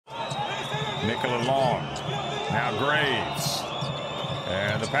Nicola Long. Now Graves.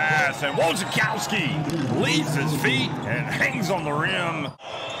 And the pass, and Wojciechowski leaves his feet and hangs on the rim.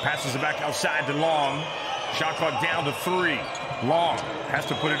 Passes it back outside to Long. Shot clock down to 3. Long has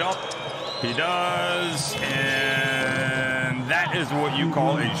to put it up. He does, and that is what you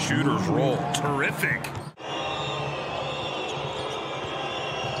call a shooter's roll. Terrific.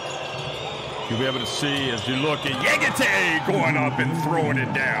 You'll be able to see as you look at Yegate going up and throwing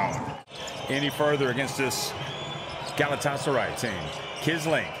it down. Any further against this Galatasaray team.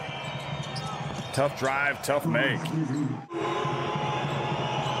 Kisling. Tough drive, tough make.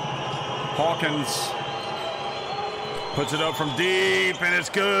 Hawkins puts it up from deep, and it's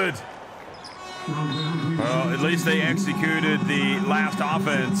good. Well, at least they executed the last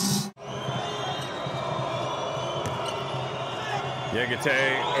offense.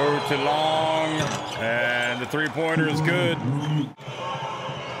 Yegate over to Long, and the three-pointer is good.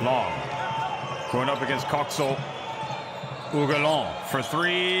 Long going up against Coxel. Ougalon for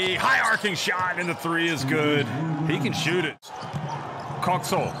 3. High arcing shot, and the 3 is good. He can shoot it.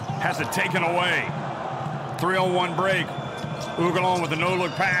 Coxel has it taken away. 3-on-1 break. Ougalon with a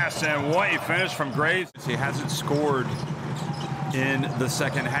no-look pass, and what a finish from Graves. He hasn't scored in the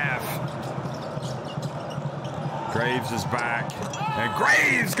second half. Graves is back, and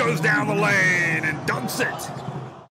Graves goes down the lane and dunks it.